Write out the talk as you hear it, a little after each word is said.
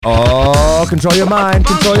Oh, control your mind,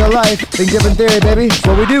 control your life. Think Different Theory, baby. That's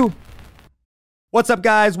what we do. What's up,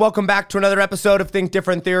 guys? Welcome back to another episode of Think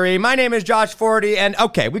Different Theory. My name is Josh Forty, and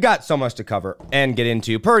okay, we got so much to cover and get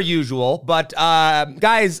into, per usual. But,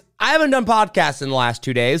 guys, I haven't done podcasts in the last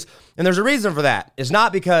 2 days, and there's a reason for that. It's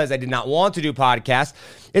not because I did not want to do podcasts.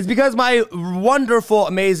 It's because my wonderful,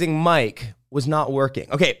 amazing mic was not working.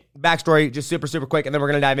 Okay, backstory, just super quick, and then we're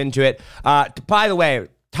going to dive into it. By the way,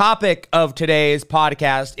 topic of today's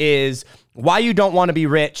podcast is why you don't want to be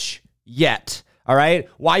rich yet. All right?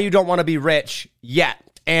 Why you don't want to be rich yet.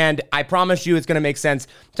 And I promise you it's going to make sense.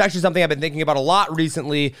 It's actually something I've been thinking about a lot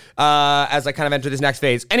recently as I kind of enter this next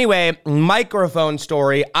phase. Anyway, microphone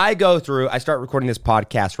story. I start recording this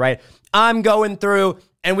podcast, right? I'm going through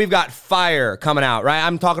and we've got fire coming out, right?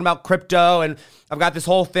 I'm talking about crypto and I've got this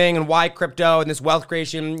whole thing and why crypto and this wealth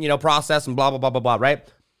creation, process and blah, right?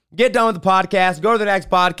 Get done with the podcast, go to the next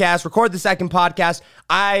podcast, record the second podcast.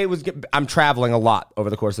 I'm traveling a lot over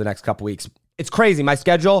the course of the next couple weeks. It's crazy. My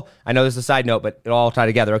schedule, I know this is a side note, but it'll all tie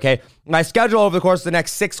together, okay? My schedule over the course of the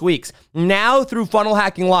next 6 weeks, now through Funnel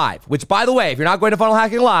Hacking Live, which, by the way, if you're not going to Funnel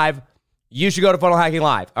Hacking Live, you should go to Funnel Hacking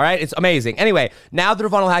Live, all right? It's amazing. Anyway, now through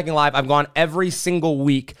Funnel Hacking Live, I've gone every single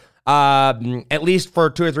week, at least for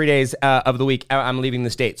 2 or 3 days of the week, I'm leaving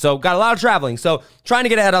the state. So got a lot of traveling. So trying to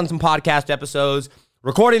get ahead on some podcast episodes,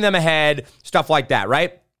 recording them ahead, stuff like that,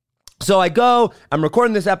 right? So I'm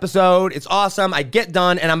recording this episode. It's awesome. I get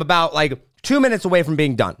done, and I'm about 2 minutes away from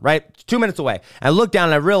being done, right? 2 minutes away. And I look down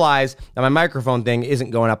and I realize that my microphone thing isn't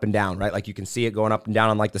going up and down, right? Like you can see it going up and down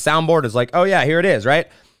on the soundboard. It's like, oh yeah, here it is, right?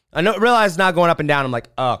 I realize it's not going up and down. I'm like,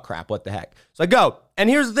 oh crap, what the heck? So I go, and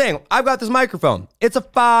here's the thing. I've got this microphone. It's a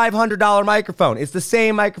 $500 microphone. It's the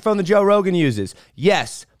same microphone that Joe Rogan uses.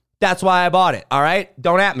 Yes, that's why I bought it, all right?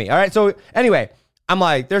 Don't at me, all right? So anyway, I'm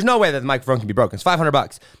like, there's no way that the microphone can be broken. It's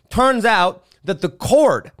 $500. Turns out that the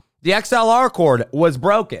cord, the XLR cord, was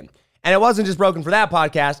broken. And it wasn't just broken for that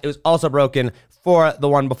podcast. It was also broken for the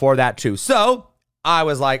one before that too. So I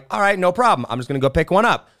was like, all right, no problem. I'm just going to go pick one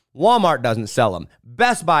up. Walmart doesn't sell them.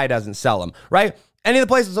 Best Buy doesn't sell them, right? Any of the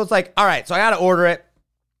places. So it's like, all right, so I got to order it.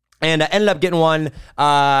 And I ended up getting one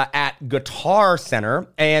at Guitar Center.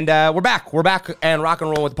 And we're back. We're back and rock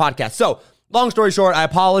and roll with the podcast. So long story short, I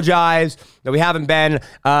apologize that we haven't been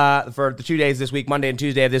for the 2 days this week, Monday and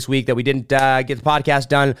Tuesday of this week, that we didn't get the podcast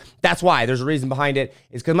done. That's why. There's a reason behind it.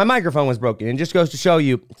 It's because my microphone was broken. And it just goes to show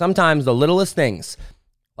you, sometimes the littlest things,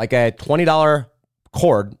 like a $20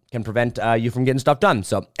 cord, can prevent you from getting stuff done.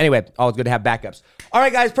 So anyway, always good to have backups. All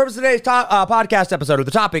right, guys, purpose of today's podcast episode, or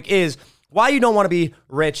the topic is why you don't want to be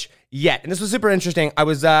rich yet. And this was super interesting.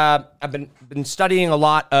 I've been studying a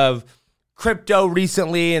lot of crypto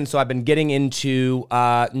recently, and so I've been getting into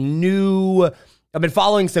I've been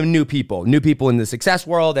following some new people in the success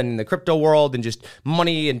world and in the crypto world and just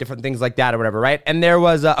money and different things like that or whatever, right? And there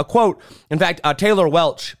was a quote. In fact, Taylor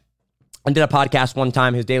Welch, I did a podcast one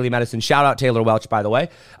time, his Daily Medicine. Shout out Taylor Welch, by the way.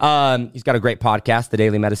 He's got a great podcast, The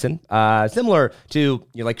Daily Medicine, similar to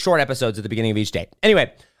short episodes at the beginning of each day.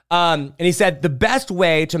 Anyway, and he said the best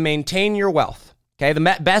way to maintain your wealth, okay,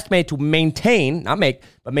 the best way to maintain, not make,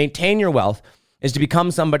 but maintain your wealth is to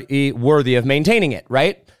become somebody worthy of maintaining it,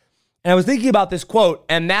 right? And I was thinking about this quote,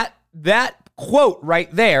 and that quote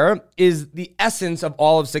right there is the essence of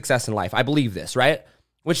all of success in life. I believe this, right?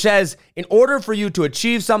 Which says, in order for you to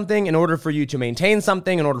achieve something, in order for you to maintain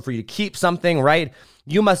something, in order for you to keep something, right,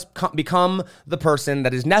 you must become the person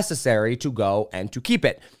that is necessary to go and to keep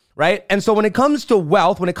it. Right? And so when it comes to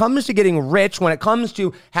wealth, when it comes to getting rich, when it comes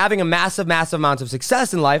to having a massive amounts of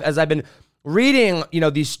success in life, as I've been reading,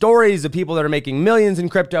 these stories of people that are making millions in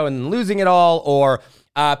crypto and losing it all, or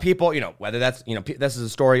people, whether that's, this is a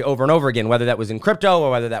story over and over again, whether that was in crypto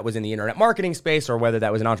or whether that was in the internet marketing space or whether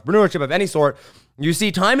that was in entrepreneurship of any sort, you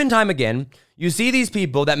see time and time again, you see these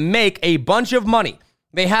people that make a bunch of money.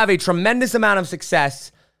 They have a tremendous amount of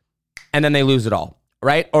success and then they lose it all.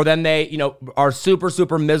 Right? Or then they, are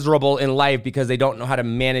super miserable in life because they don't know how to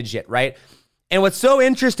manage it, right? And what's so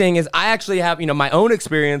interesting is I actually have, my own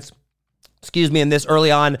experience, in this early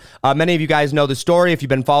on. Many of you guys know the story. If you've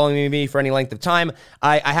been following me for any length of time,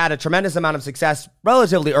 I had a tremendous amount of success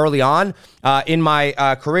relatively early on in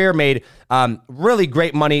my career, made really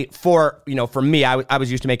great money for me. I was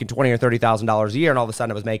used to making $20,000 or $30,000 a year, and all of a sudden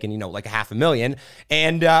I was making, like $500,000,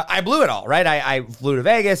 and I blew it all, right? I flew to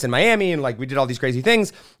Vegas and Miami, and we did all these crazy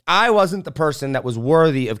things. I wasn't the person that was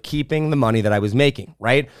worthy of keeping the money that I was making,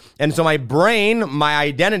 right? And so my brain, my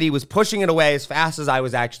identity was pushing it away as fast as I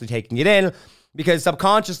was actually taking it in, because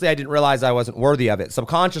subconsciously I didn't realize I wasn't worthy of it.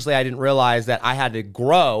 Subconsciously I didn't realize that I had to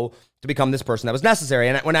grow to become this person that was necessary.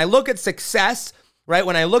 And when I look at success, right,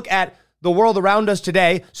 when I look at the world around us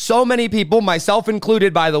today, so many people, myself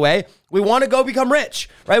included, by the way, we want to go become rich,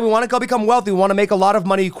 right? We want to go become wealthy. We want to make a lot of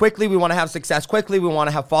money quickly. We want to have success quickly. We want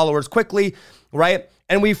to have followers quickly, right?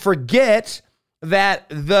 And we forget that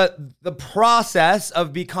the process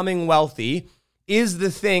of becoming wealthy is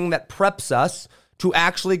the thing that preps us to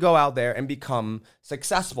actually go out there and become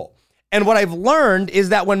successful. And what I've learned is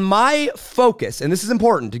that when my focus, and this is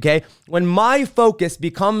important, okay? When my focus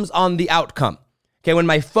becomes on the outcome, okay? When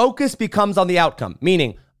my focus becomes on the outcome,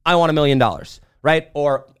 meaning I want $1 million, right?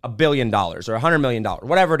 Or $1 billion or $100 million,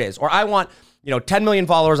 whatever it is. Or I want, 10 million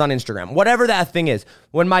followers on Instagram, whatever that thing is.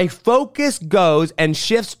 When my focus goes and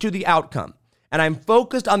shifts to the outcome, and I'm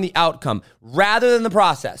focused on the outcome rather than the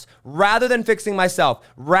process, rather than fixing myself,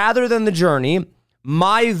 rather than the journey,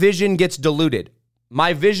 my vision gets diluted.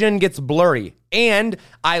 My vision gets blurry, and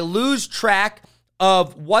I lose track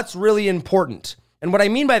of what's really important. And what I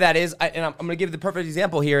mean by that is, I'm going to give the perfect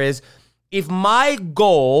example here is, if my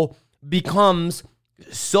goal becomes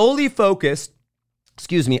solely focused,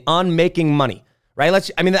 on making money, right?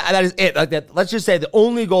 That is it. Let's just say the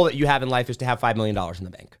only goal that you have in life is to have $5 million in the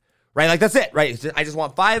bank, right? Like that's it, right? I just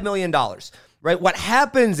want $5 million, right? What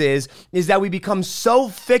happens is that we become so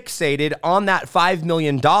fixated on that $5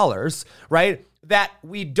 million, right? That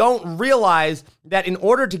we don't realize that in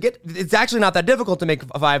order to get, it's actually not that difficult to make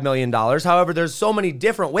 $5 million. However, there's so many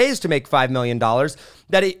different ways to make $5 million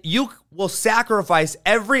that you will sacrifice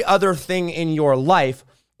every other thing in your life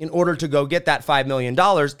in order to go get that $5 million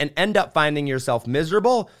and end up finding yourself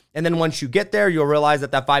miserable. And then once you get there, you'll realize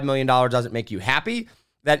that $5 million doesn't make you happy,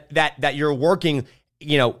 that you're working,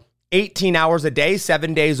 18 hours a day,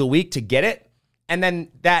 7 days a week to get it. And then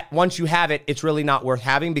that once you have it, it's really not worth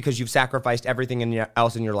having because you've sacrificed everything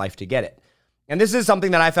else in your life to get it. And this is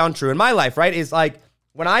something that I found true in my life, right? Is like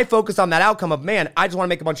when I focus on that outcome of, man, I just want to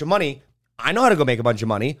make a bunch of money. I know how to go make a bunch of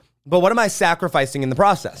money, but what am I sacrificing in the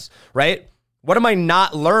process, right? What am I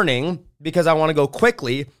not learning because I want to go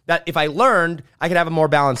quickly that if I learned, I could have a more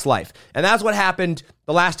balanced life? And that's what happened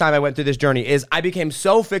the last time I went through this journey is I became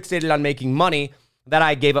so fixated on making money that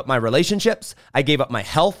I gave up my relationships. I gave up my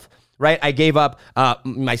health. Right? I gave up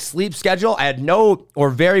my sleep schedule. I had no or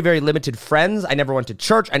very, very limited friends. I never went to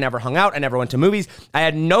church. I never hung out. I never went to movies. I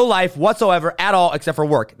had no life whatsoever at all except for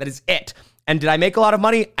work. That is it. And did I make a lot of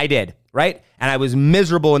money? I did, right? And I was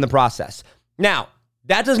miserable in the process. Now,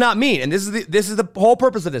 that does not mean, and this is the whole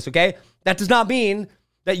purpose of this, okay? That does not mean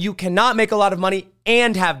that you cannot make a lot of money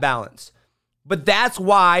and have balance. But that's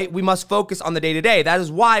why we must focus on the day-to-day. That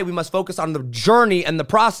is why we must focus on the journey and the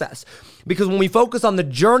process. Because when we focus on the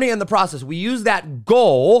journey and the process, we use that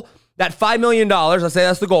goal, that $5 million, let's say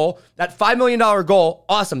that's the goal, that $5 million goal,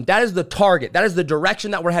 awesome. That is the target. That is the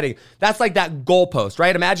direction that we're heading. That's like that goalpost,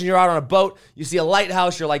 right? Imagine you're out on a boat, you see a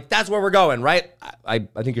lighthouse, you're like, that's where we're going, right? I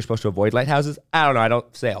think you're supposed to avoid lighthouses. I don't know, I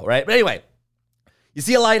don't sail, right? But anyway, you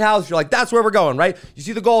see a lighthouse, you're like, that's where we're going, right? You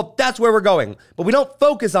see the goal, that's where we're going. But we don't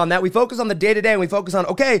focus on that. We focus on the day-to-day and we focus on,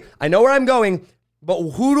 okay, I know where I'm going, but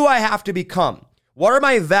who do I have to become? What are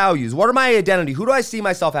my values? What are my identity? Who do I see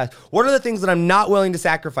myself as? What are the things that I'm not willing to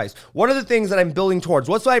sacrifice? What are the things that I'm building towards?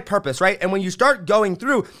 What's my purpose, right? And when you start going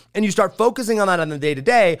through and you start focusing on that on the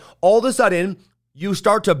day-to-day, all of a sudden, you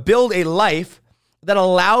start to build a life that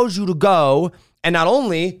allows you to go and not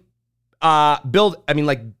only not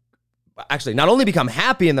only become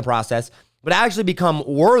happy in the process, but actually become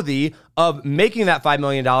worthy of making that $5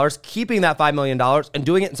 million, keeping that $5 million, and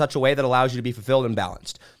doing it in such a way that allows you to be fulfilled and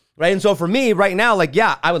balanced, right? And so for me right now,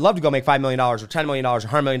 I would love to go make $5 million or $10 million or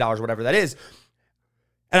 $100 million, whatever that is.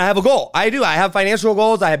 And I have a goal. I do. I have financial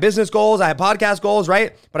goals. I have business goals. I have podcast goals,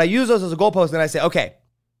 right? But I use those as a goalpost, and I say, okay,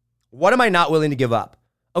 what am I not willing to give up?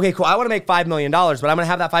 Okay, cool. I want to make $5 million, but I'm going to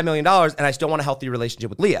have that $5 million, and I still want a healthy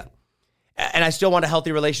relationship with Leah. And I still want a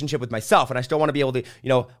healthy relationship with myself. And I still want to be able to,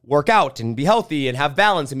 work out and be healthy and have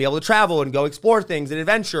balance and be able to travel and go explore things and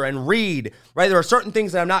adventure and read, right? There are certain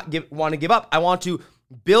things that I'm not want to give up. I want to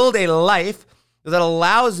build a life that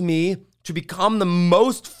allows me to become the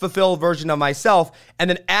most fulfilled version of myself. And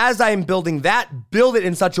then as I'm building that, build it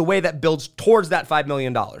in such a way that builds towards that $5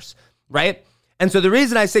 million, right? And so the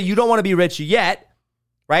reason I say you don't want to be rich yet,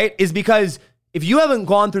 right, is because if you haven't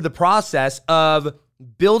gone through the process of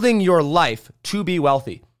building your life to be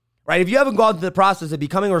wealthy, right? If you haven't gone through the process of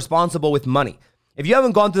becoming responsible with money, if you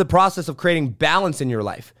haven't gone through the process of creating balance in your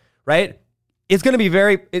life, right? It's going to be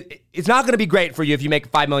it's not going to be great for you if you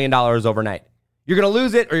make $5 million overnight. You're going to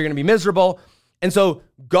lose it or you're going to be miserable. And so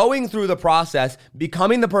going through the process,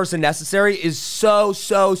 becoming the person necessary is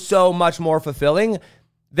so much more fulfilling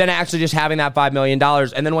than actually just having that $5 million.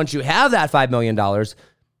 And then once you have that $5 million,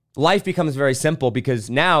 life becomes very simple because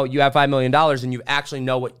now you have $5 million and you actually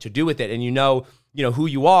know what to do with it. And you know who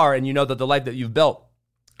you are, and you know that the life that you've built.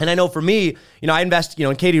 And I know for me, I invest,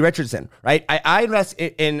 in Katie Richardson, right? I invest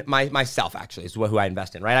in myself, actually, is who I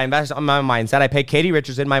invest in, right? I invest on my mindset. I pay Katie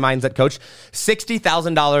Richardson, my mindset coach,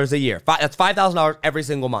 $60,000 a year. That's $5,000 every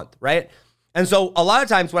single month, right? And so a lot of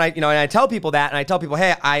times when I tell people that, and I tell people,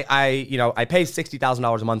 hey, I pay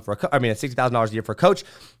 $60,000 a month $60,000 a year for a coach.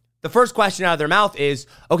 The first question out of their mouth is,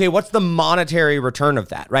 okay, what's the monetary return of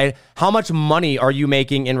that, right? How much money are you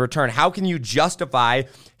making in return? How can you justify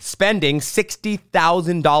spending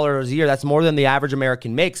 $60,000 a year? That's more than the average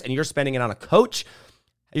American makes, and you're spending it on a coach.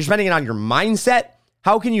 You're spending it on your mindset.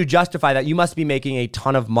 How can you justify that? You must be making a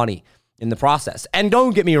ton of money in the process. And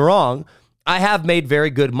don't get me wrong, I have made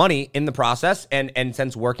very good money in the process, and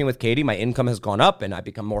since working with Katie, my income has gone up, and I've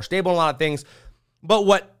become more stable in a lot of things. But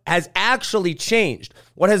what has actually changed,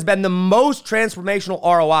 what has been the most transformational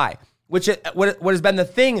ROI, what has been the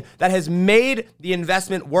thing that has made the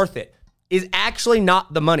investment worth it, is actually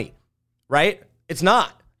not the money, right? It's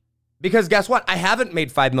not. Because guess what? I haven't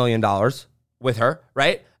made $5 million with her,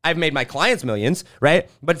 right? I've made my clients millions, right?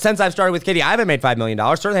 But since I've started with Katie, I haven't made $5 million.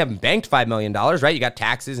 Certainly haven't banked $5 million, right? You got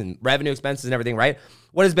taxes and revenue expenses and everything, right?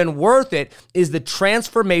 What has been worth it is the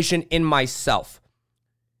transformation in myself.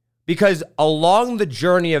 Because along the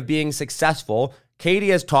journey of being successful, Katie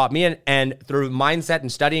has taught me, and through mindset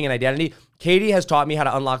and studying and identity, Katie has taught me how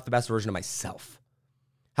to unlock the best version of myself,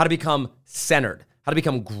 how to become centered, how to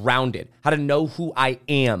become grounded, how to know who I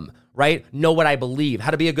am, right? Know what I believe,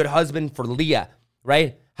 how to be a good husband for Leah,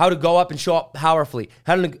 right? How to go up and show up powerfully,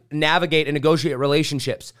 how to navigate and negotiate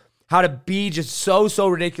relationships, how to be just so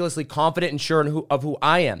ridiculously confident and sure of who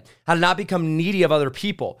I am, how to not become needy of other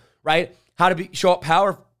people, right? How to show up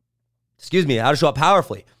how to show up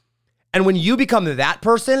powerfully. And when you become that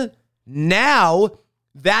person, now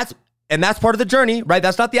that's part of the journey, right?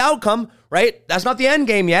 That's not the outcome, right? That's not the end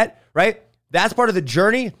game yet, right? That's part of the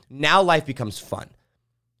journey. Now life becomes fun.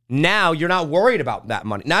 Now you're not worried about that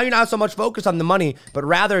money. Now you're not so much focused on the money, but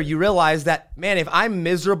rather you realize that, man, if I'm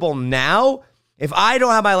miserable now, if I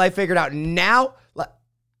don't have my life figured out now,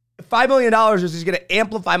 $5 million is just going to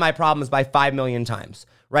amplify my problems by 5 million times,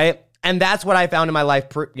 right? And that's what I found in my life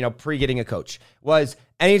pre getting a coach, was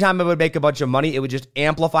anytime I would make a bunch of money, it would just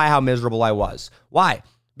amplify how miserable I was. Why?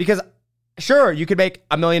 Because sure, you could make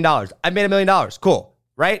 $1 million. I've made $1 million. Cool,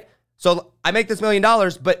 right? So I make this $1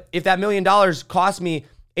 million, but if that $1 million cost me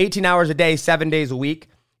 18 hours a day, 7 days a week,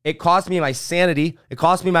 it cost me my sanity, it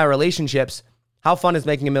cost me my relationships, how fun is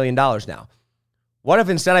making $1 million now? What if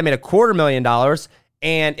instead I made $250,000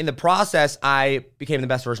 and in the process, I became the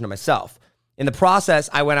best version of myself? In the process,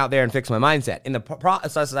 I went out there and fixed my mindset. In the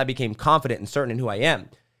process, I became confident and certain in who I am.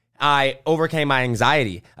 I overcame my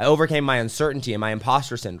anxiety. I overcame my uncertainty and my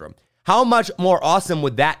imposter syndrome. How much more awesome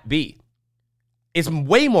would that be? It's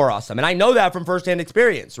way more awesome. And I know that from firsthand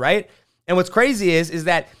experience, right? And what's crazy is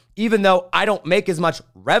that even though I don't make as much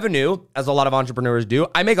revenue as a lot of entrepreneurs do,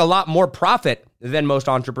 I make a lot more profit than most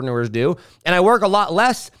entrepreneurs do. And I work a lot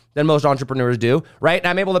less than most entrepreneurs do, right? And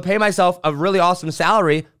I'm able to pay myself a really awesome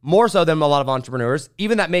salary, more so than a lot of entrepreneurs,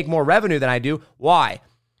 even that make more revenue than I do. Why?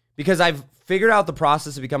 Because I've figured out the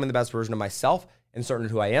process of becoming the best version of myself and certain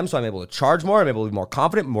of who I am. So I'm able to charge more. I'm able to be more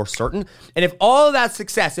confident, more certain. And if all of that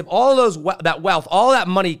success, if all of that wealth, all that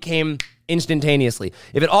money came instantaneously,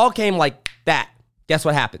 if it all came like that, guess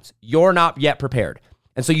what happens? You're not yet prepared.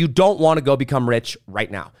 And so you don't want to go become rich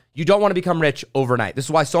right now. You don't want to become rich overnight. This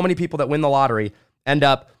is why so many people that win the lottery end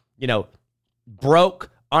up,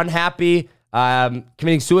 broke, unhappy,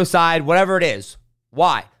 committing suicide, whatever it is.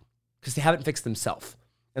 Why? Because they haven't fixed themselves.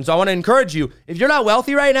 And so I want to encourage you, if you're not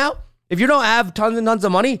wealthy right now, if you don't have tons and tons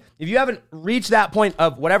of money, if you haven't reached that point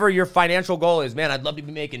of whatever your financial goal is, man, I'd love to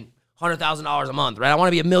be making $100,000 a month, right? I want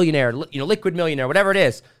to be a millionaire, liquid millionaire, whatever it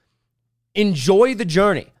is. Enjoy the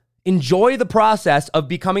journey. Enjoy the process of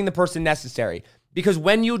becoming the person necessary. Because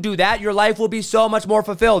when you do that, your life will be so much more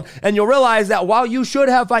fulfilled. And you'll realize that while you should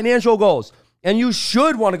have financial goals and you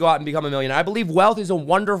should want to go out and become a millionaire, I believe wealth is a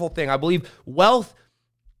wonderful thing. I believe wealth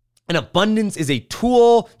and abundance is a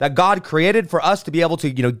tool that God created for us to be able to,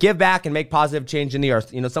 give back and make positive change in the earth.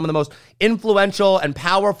 Some of the most influential and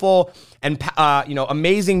powerful and,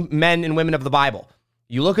 amazing men and women of the Bible.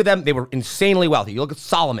 You look at them, they were insanely wealthy. You look at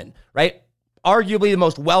Solomon, right? Arguably the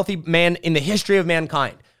most wealthy man in the history of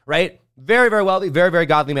mankind, right? Very, very wealthy, very, very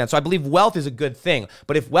godly man. So I believe wealth is a good thing.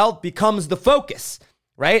 But if wealth becomes the focus,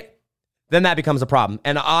 right, then that becomes a problem.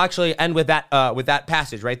 And I'll actually end with that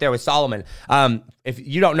passage right there with Solomon. If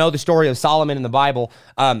you don't know the story of Solomon in the Bible,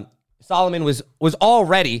 Solomon was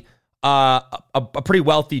already a pretty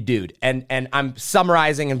wealthy dude. And I'm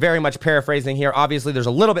summarizing and very much paraphrasing here. Obviously, there's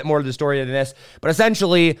a little bit more to the story than this, but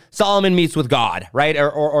essentially, Solomon meets with God, right?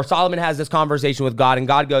 Or Solomon has this conversation with God, and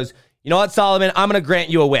God goes, you know what, Solomon, I'm going to grant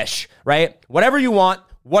you a wish, right? Whatever you want,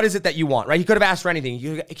 what is it that you want, right? He could have asked for anything.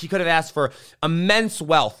 He could have asked for immense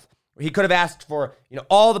wealth. He could have asked for,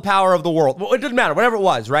 all the power of the world. Well, it doesn't matter, whatever it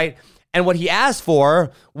was, right? And what he asked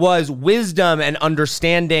for was wisdom and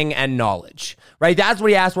understanding and knowledge, right? That's what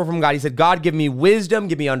he asked for from God. He said, God, give me wisdom,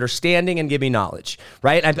 give me understanding, and give me knowledge,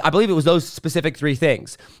 right? I believe it was those specific three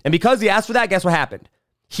things. And because he asked for that, guess what happened?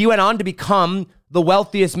 He went on to become the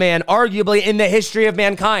wealthiest man, arguably, in the history of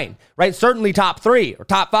mankind, right? Certainly top 3 or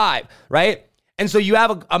top 5, right? And so you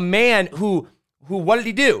have a man who, what did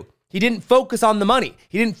he do? He didn't focus on the money.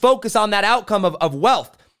 He didn't focus on that outcome of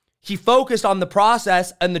wealth. He focused on the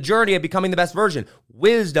process and the journey of becoming the best version.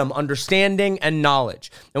 Wisdom, understanding, and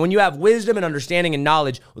knowledge. And when you have wisdom and understanding and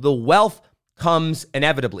knowledge, the wealth comes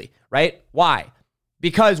inevitably, right? Why?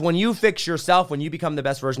 Because when you fix yourself, when you become the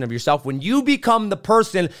best version of yourself, when you become the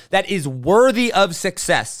person that is worthy of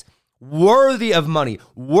success, worthy of money,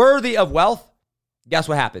 worthy of wealth, guess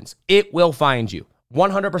what happens? It will find you.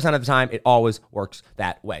 100% of the time, it always works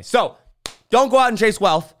that way. So don't go out and chase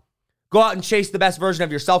wealth. Go out and chase the best version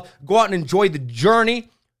of yourself. Go out and enjoy the journey.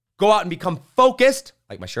 Go out and become focused,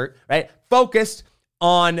 like my shirt, right? Focused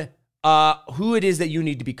on who it is that you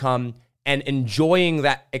need to become and enjoying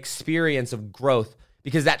that experience of growth,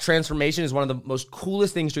 because that transformation is one of the most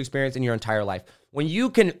coolest things to experience in your entire life. When you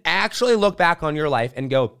can actually look back on your life and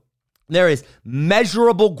go, there is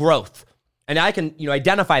measurable growth. And I can,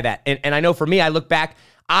 identify that. And I know for me, I look back,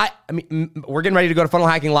 I mean, we're getting ready to go to Funnel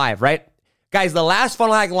Hacking Live, right? Guys, the last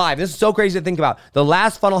Funnel Hacking Live, this is so crazy to think about. The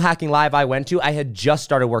last Funnel Hacking Live I went to, I had just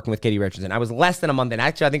started working with Katie Richardson. I was less than a month in.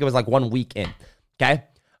 Actually, I think it was like 1 week in, okay?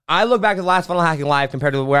 I look back at the last Funnel Hacking Live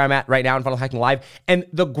compared to where I'm at right now in Funnel Hacking Live, and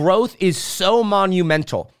the growth is so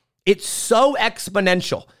monumental. It's so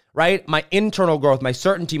exponential, right? My internal growth, my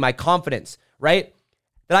certainty, my confidence, right?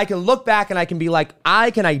 That I can look back and I can be like,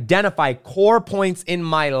 I can identify core points in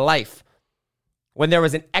my life when there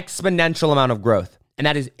was an exponential amount of growth. And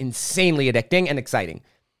that is insanely addicting and exciting.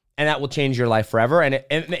 And that will change your life forever. And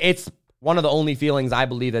it's one of the only feelings I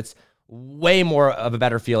believe that's way more of a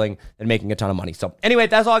better feeling than making a ton of money. So anyway,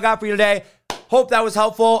 that's all I got for you today. Hope that was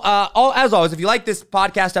helpful. As always, if you like this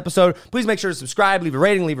podcast episode, please make sure to subscribe, leave a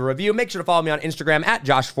rating, leave a review. Make sure to follow me on Instagram at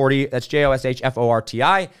Josh40. That's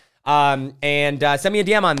JOSHFORTI. And send me a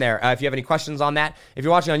DM on there if you have any questions on that. If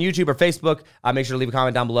you're watching on YouTube or Facebook, make sure to leave a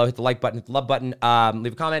comment down below. Hit the like button, hit the love button,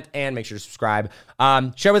 leave a comment, and make sure to subscribe.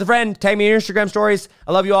 Share with a friend. Tag me in your Instagram stories.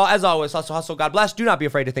 I love you all. As always, hustle, hustle. God bless. Do not be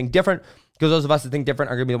afraid to think different, because those of us that think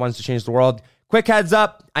different are going to be the ones to change the world. Quick heads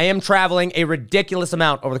up, I am traveling a ridiculous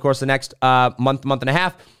amount over the course of the next month and a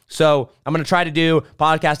half. So I'm going to try to do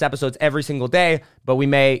podcast episodes every single day, but we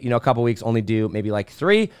may, a couple weeks only do maybe like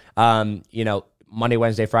 3, Monday,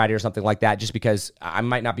 Wednesday, Friday, or something like that, just because I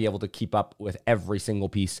might not be able to keep up with every single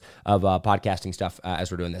piece of podcasting stuff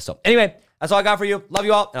as we're doing this. So anyway, that's all I got for you. Love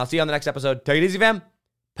you all, and I'll see you on the next episode. Take it easy, fam.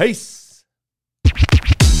 Peace.